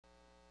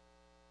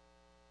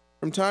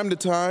From time to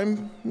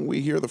time,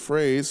 we hear the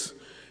phrase,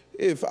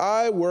 "If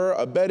I were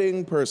a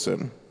betting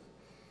person."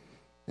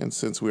 And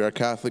since we are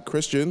Catholic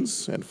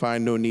Christians and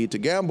find no need to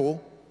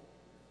gamble,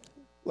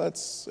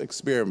 let's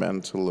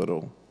experiment a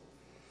little.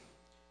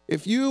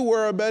 If you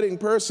were a betting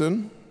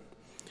person,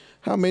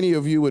 how many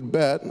of you would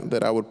bet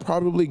that I would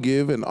probably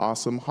give an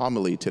awesome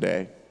homily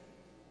today?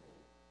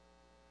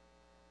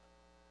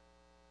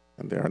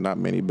 And there are not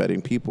many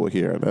betting people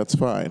here, that's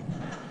fine.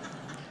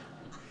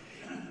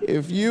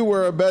 If you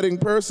were a betting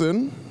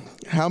person,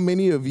 how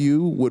many of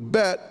you would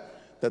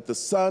bet that the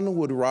sun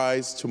would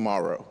rise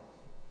tomorrow?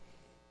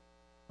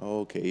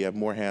 Okay, you have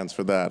more hands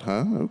for that,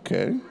 huh?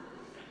 Okay,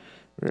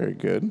 very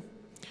good.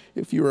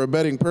 If you were a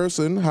betting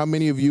person, how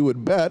many of you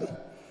would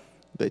bet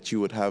that you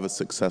would have a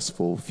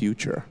successful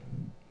future?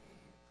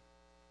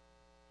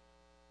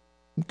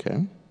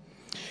 Okay.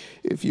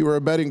 If you were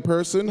a betting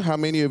person, how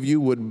many of you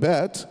would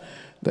bet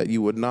that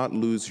you would not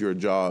lose your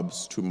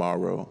jobs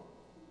tomorrow?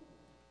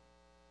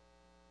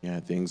 Yeah,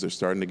 things are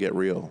starting to get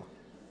real.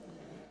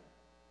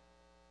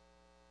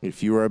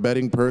 If you are a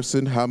betting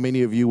person, how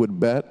many of you would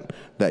bet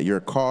that your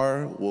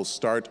car will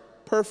start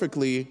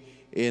perfectly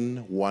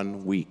in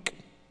 1 week?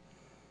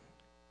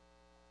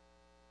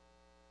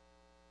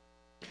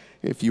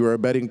 If you are a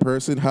betting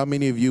person, how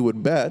many of you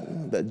would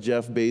bet that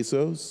Jeff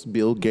Bezos,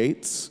 Bill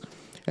Gates,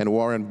 and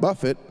Warren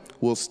Buffett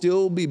will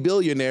still be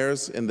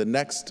billionaires in the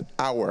next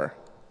hour?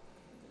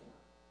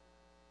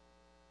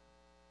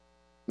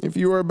 If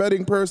you are a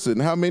betting person,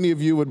 how many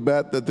of you would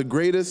bet that the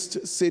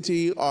greatest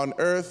city on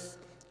earth,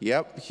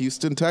 yep,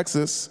 Houston,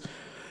 Texas,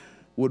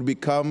 would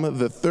become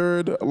the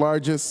third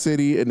largest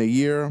city in a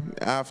year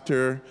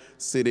after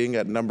sitting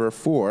at number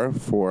 4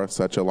 for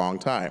such a long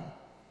time?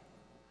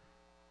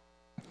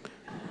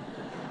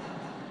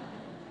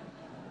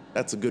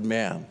 That's a good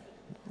man.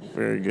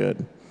 Very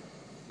good.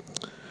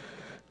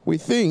 We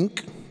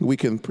think we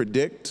can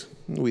predict,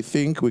 we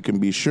think we can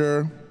be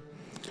sure,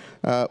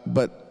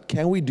 but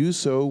can we do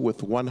so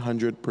with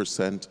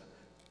 100%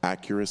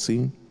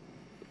 accuracy?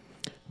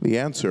 The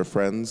answer,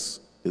 friends,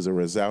 is a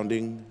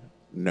resounding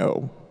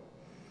no.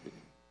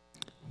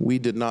 We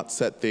did not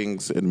set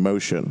things in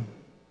motion.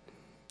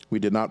 We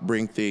did not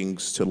bring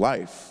things to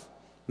life,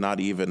 not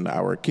even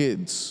our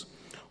kids.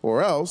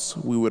 Or else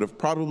we would have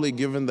probably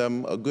given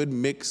them a good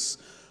mix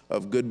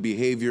of good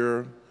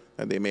behavior,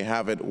 and they may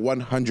have it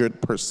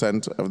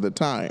 100% of the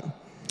time.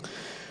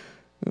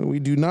 We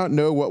do not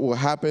know what will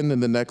happen in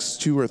the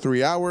next 2 or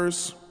 3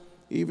 hours,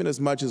 even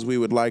as much as we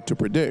would like to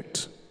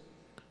predict.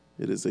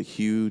 It is a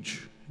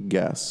huge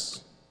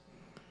guess.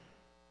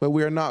 But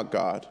we are not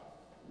God.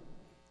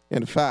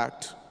 In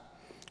fact,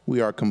 we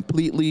are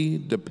completely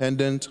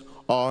dependent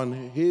on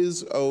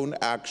His own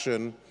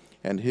action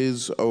and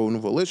His own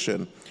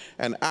volition,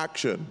 an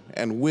action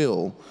and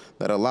will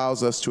that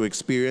allows us to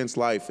experience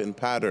life in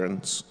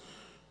patterns,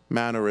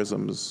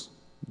 mannerisms,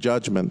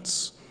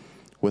 judgments,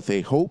 with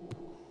a hope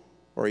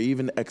or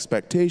even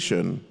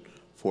expectation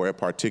for a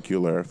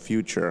particular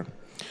future.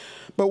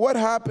 But what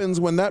happens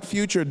when that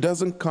future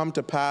doesn't come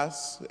to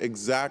pass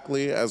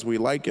exactly as we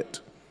like it,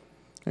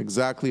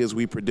 exactly as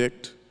we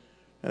predict,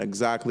 and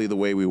exactly the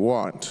way we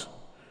want?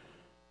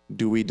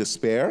 Do we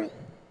despair?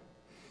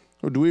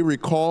 Or do we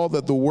recall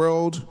that the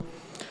world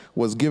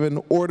was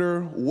given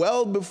order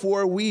well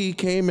before we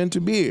came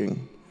into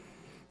being?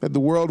 That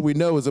the world we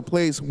know is a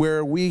place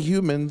where we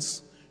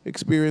humans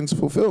experience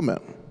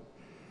fulfillment.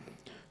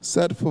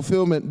 Said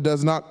fulfillment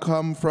does not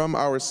come from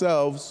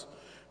ourselves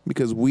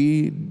because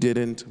we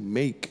didn't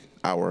make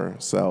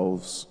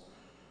ourselves.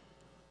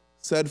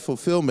 Said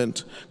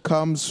fulfillment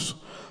comes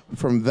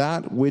from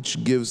that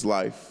which gives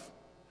life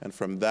and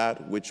from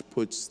that which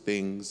puts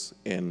things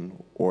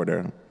in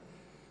order.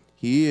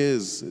 He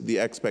is the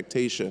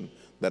expectation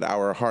that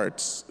our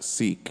hearts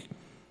seek.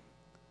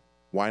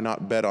 Why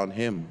not bet on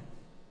Him?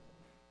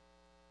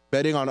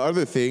 Betting on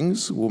other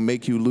things will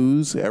make you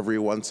lose every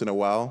once in a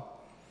while,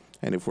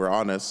 and if we're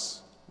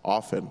honest,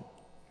 often.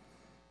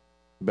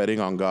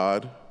 Betting on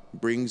God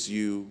brings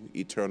you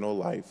eternal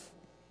life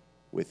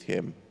with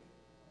Him.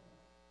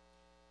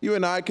 You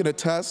and I can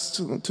attest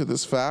to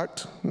this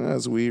fact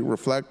as we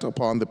reflect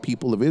upon the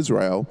people of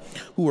Israel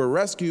who were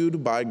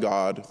rescued by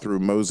God through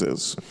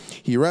Moses.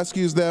 He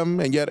rescues them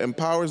and yet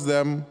empowers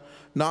them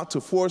not to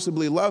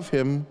forcibly love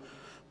Him,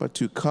 but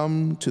to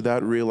come to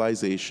that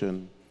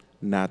realization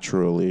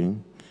naturally.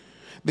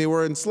 They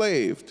were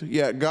enslaved,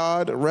 yet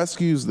God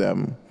rescues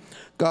them.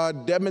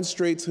 God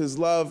demonstrates His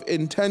love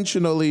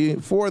intentionally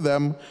for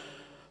them,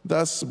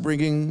 thus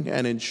bringing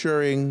and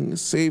ensuring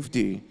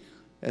safety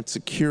and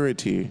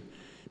security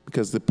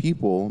because the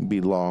people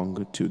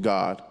belong to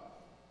God.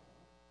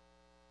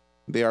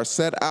 They are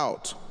set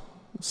out,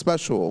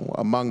 special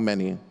among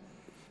many.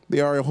 They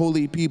are a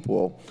holy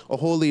people, a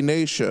holy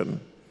nation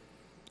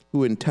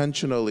who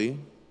intentionally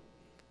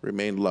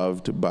remain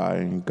loved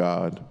by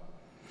God.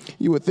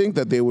 You would think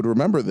that they would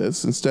remember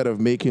this instead of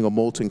making a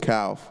molten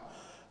calf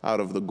out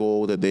of the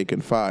gold that they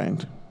can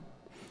find.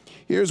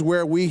 Here's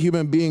where we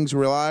human beings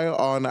rely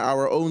on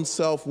our own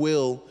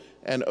self-will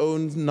and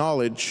own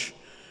knowledge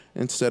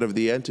instead of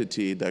the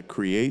entity that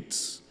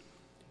creates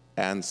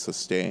and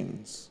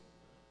sustains.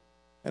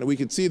 And we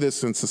can see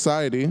this in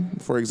society.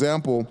 For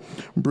example,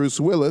 Bruce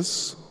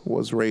Willis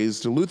was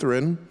raised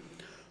Lutheran,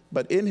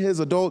 but in his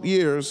adult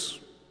years,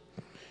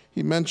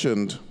 he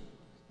mentioned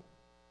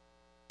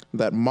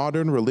that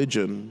modern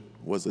religion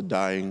was a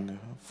dying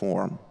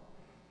form.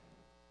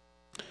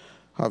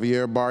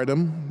 Javier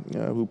Bardem,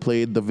 who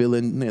played the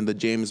villain in the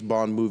James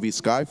Bond movie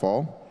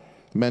Skyfall,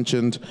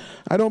 mentioned,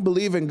 "I don't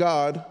believe in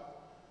God,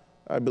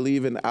 I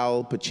believe in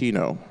Al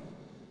Pacino."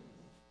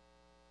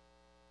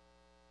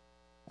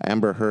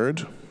 Amber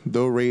Heard,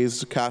 though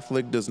raised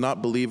Catholic, does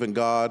not believe in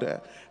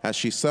God, as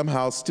she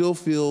somehow still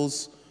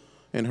feels,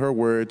 in her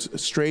words,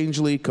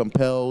 strangely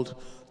compelled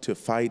to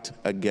fight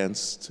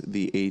against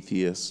the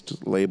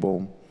atheist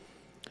label.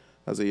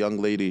 As a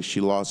young lady,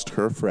 she lost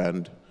her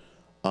friend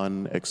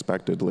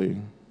unexpectedly.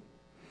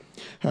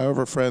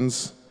 However,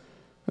 friends,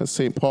 as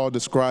St. Paul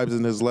describes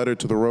in his letter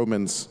to the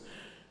Romans,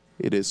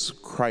 it is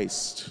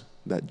Christ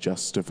that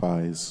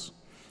justifies.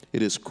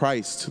 It is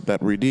Christ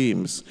that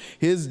redeems.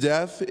 His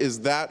death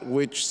is that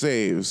which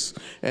saves,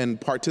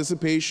 and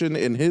participation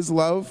in his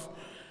love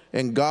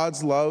and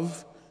God's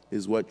love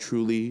is what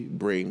truly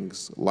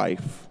brings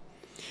life.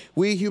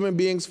 We human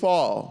beings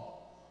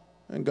fall,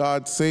 and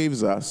God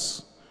saves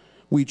us.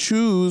 We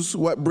choose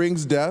what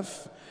brings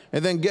death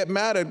and then get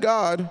mad at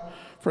God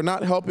for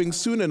not helping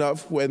soon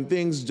enough when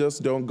things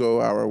just don't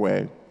go our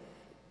way.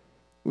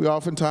 We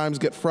oftentimes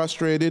get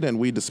frustrated and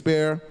we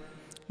despair,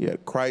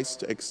 yet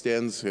Christ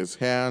extends his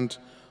hand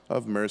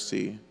of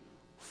mercy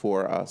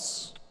for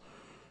us.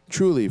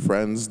 Truly,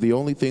 friends, the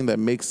only thing that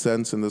makes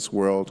sense in this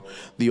world,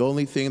 the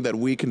only thing that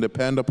we can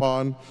depend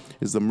upon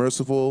is the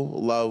merciful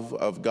love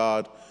of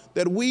God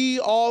that we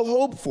all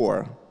hope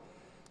for,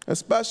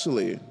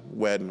 especially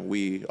when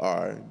we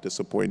are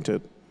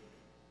disappointed.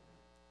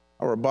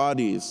 Our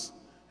bodies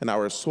and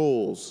our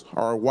souls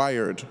are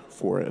wired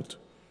for it.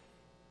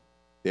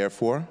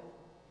 Therefore,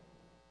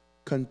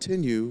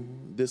 continue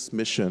this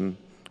mission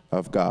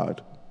of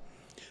God.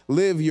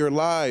 Live your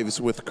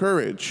lives with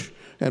courage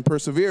and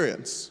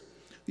perseverance.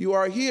 You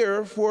are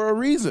here for a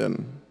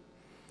reason.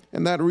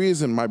 And that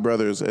reason, my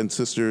brothers and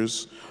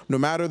sisters, no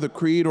matter the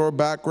creed or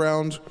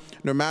background,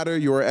 no matter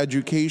your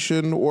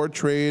education or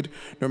trade,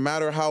 no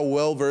matter how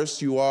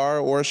well-versed you are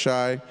or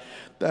shy,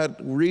 that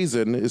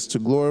reason is to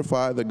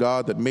glorify the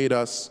God that made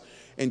us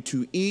and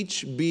to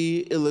each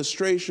be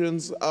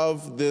illustrations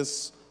of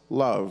this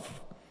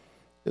love,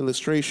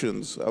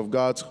 illustrations of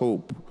God's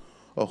hope,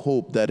 a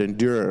hope that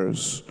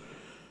endures,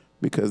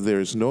 because there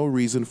is no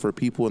reason for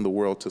people in the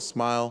world to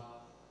smile,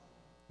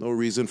 no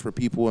reason for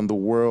people in the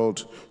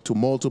world to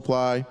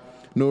multiply,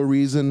 no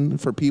reason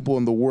for people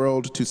in the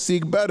world to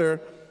seek better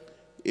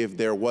if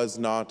there was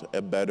not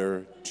a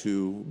better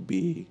to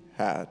be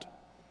had.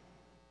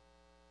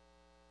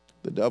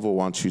 The devil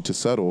wants you to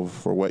settle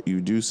for what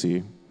you do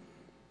see,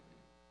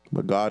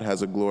 but God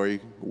has a glory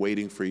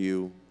waiting for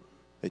you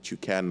that you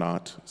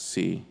cannot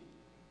see,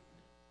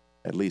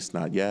 at least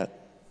not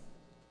yet.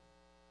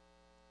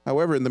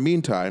 However, in the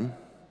meantime,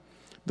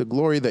 the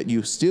glory that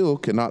you still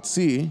cannot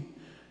see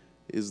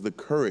is the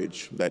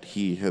courage that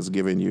he has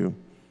given you,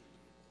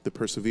 the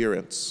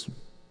perseverance,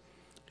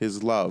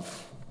 his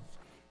love,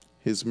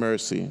 his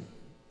mercy,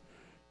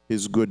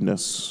 his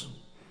goodness,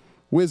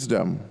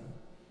 wisdom,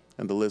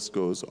 and the list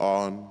goes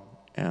on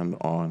and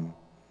on.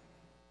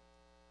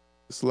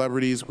 The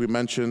celebrities we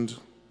mentioned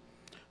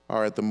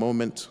are at the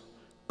moment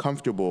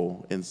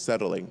comfortable in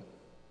settling.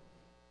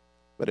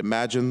 But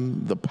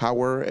imagine the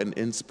power and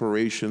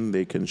inspiration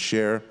they can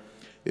share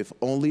if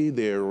only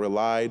they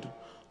relied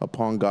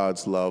upon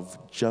God's love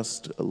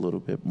just a little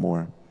bit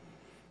more,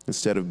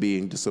 instead of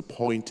being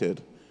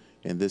disappointed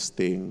in this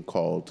thing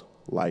called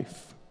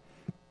life.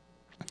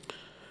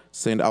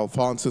 St.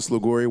 Alphonsus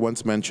Liguori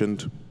once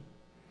mentioned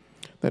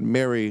that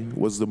Mary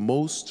was the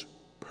most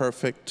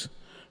perfect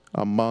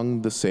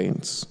among the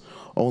saints,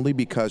 only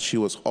because she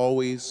was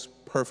always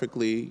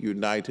perfectly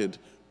united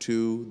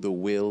to the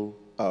will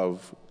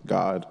of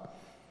God.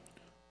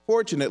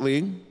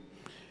 Fortunately,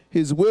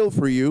 his will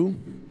for you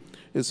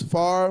is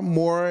far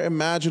more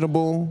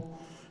imaginable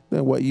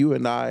than what you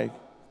and I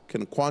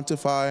can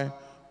quantify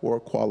or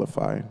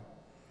qualify.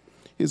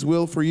 His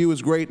will for you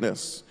is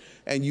greatness,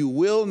 and you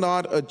will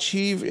not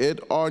achieve it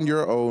on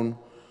your own,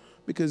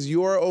 because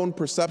your own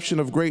perception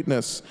of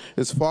greatness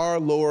is far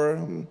lower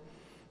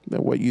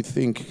than what you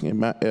think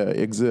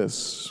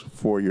exists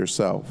for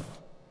yourself.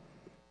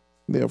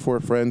 Therefore,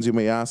 friends, you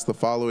may ask the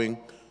following: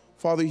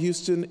 Father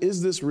Houston,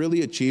 is this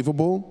really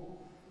achievable?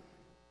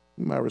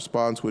 My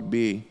response would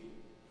be,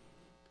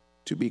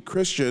 to be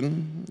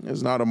Christian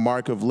is not a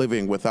mark of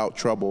living without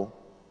trouble,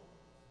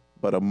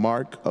 but a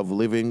mark of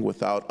living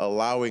without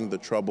allowing the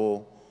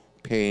trouble,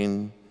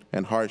 pain,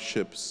 and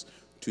hardships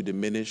to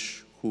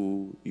diminish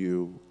who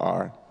you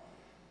are.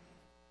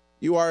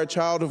 You are a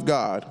child of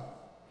God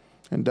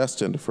and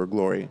destined for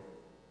glory.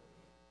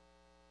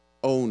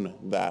 Own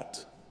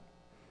that.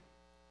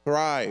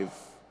 Thrive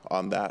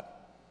on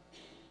that.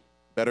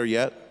 Better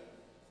yet,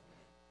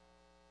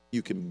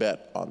 you can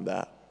bet on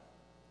that.